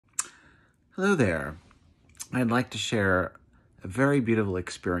Hello there. I'd like to share a very beautiful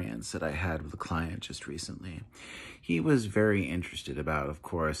experience that I had with a client just recently. He was very interested about, of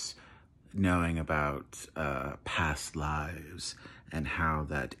course, knowing about past lives and how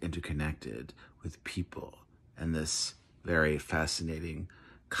that interconnected with people, and this very fascinating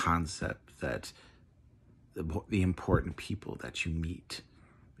concept that the important people that you meet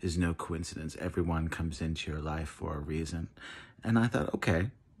is no coincidence. Everyone comes into your life for a reason. And I thought, okay,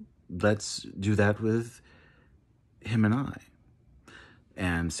 let's do that with him and I.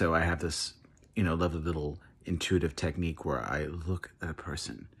 And so I have this, lovely little intuitive technique where I look at a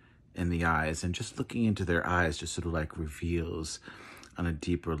person in the eyes, and just looking into their eyes just sort of like reveals on a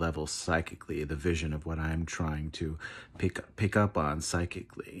deeper level psychically the vision of what I'm trying to pick up on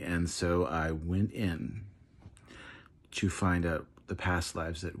psychically. And so I went in to find out the past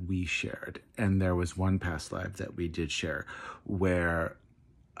lives that we shared. And there was one past life that we did share where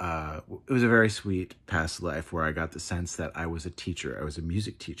it was a very sweet past life where I got the sense that I was a teacher. I was a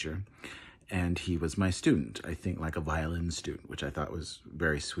music teacher, and he was my student, I think like a violin student, which I thought was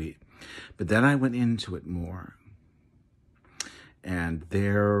very sweet. But then I went into it more, and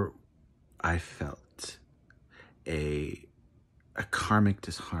there I felt a karmic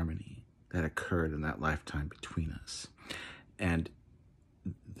disharmony that occurred in that lifetime between us. And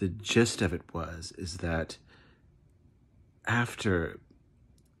the gist of it is that after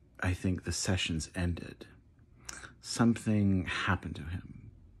I think the sessions ended, something happened to him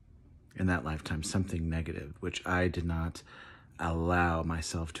in that lifetime, something negative, which I did not allow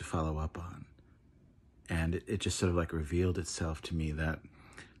myself to follow up on. And it just sort of like revealed itself to me that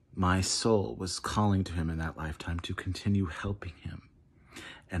my soul was calling to him in that lifetime to continue helping him.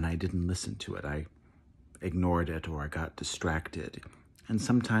 And I didn't listen to it. I ignored it, or I got distracted. And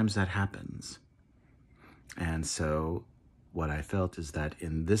sometimes that happens. And so what I felt is that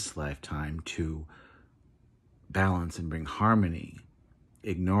in this lifetime, to balance and bring harmony,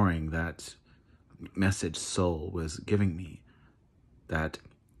 ignoring that message soul was giving me, that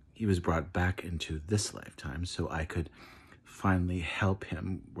he was brought back into this lifetime so I could finally help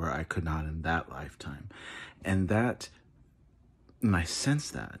him where I could not in that lifetime. And I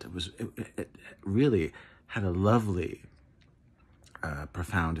sensed that it really had a lovely,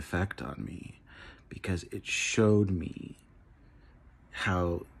 profound effect on me, because it showed me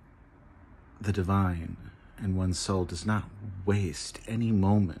how the divine in one's soul does not waste any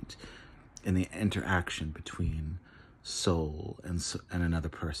moment in the interaction between soul and another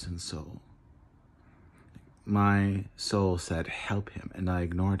person's soul. My soul said, help him, and I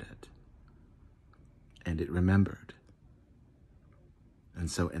ignored it. And it remembered.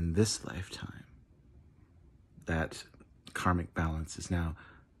 And so in this lifetime, that karmic balance is now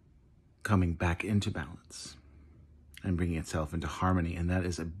coming back into balance and bringing itself into harmony. And that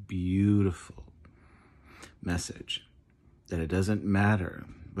is a beautiful message, that it doesn't matter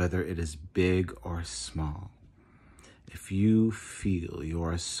whether it is big or small. If you feel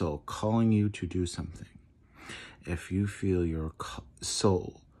your soul calling you to do something, if you feel your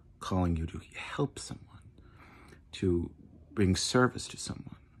soul calling you to help someone, to bring service to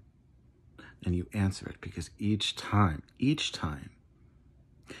someone, and you answer it, because each time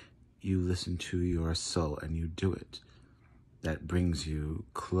you listen to your soul and you do it, that brings you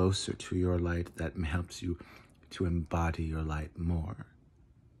closer to your light, that helps you to embody your light more.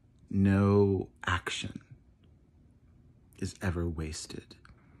 No action is ever wasted.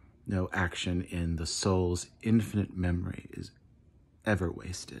 No action in the soul's infinite memory is ever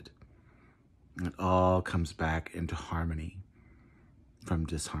wasted. It all comes back into harmony from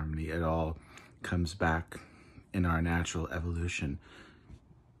disharmony. It all comes back in our natural evolution.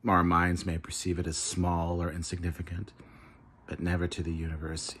 Our minds may perceive it as small or insignificant, but never to the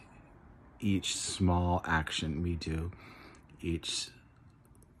universe. Each small action we do, each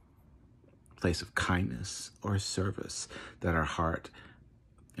place of kindness or service that our heart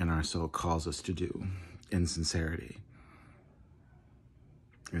and our soul calls us to do in sincerity,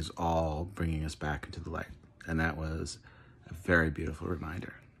 is all bringing us back into the light. And that was a very beautiful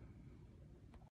reminder.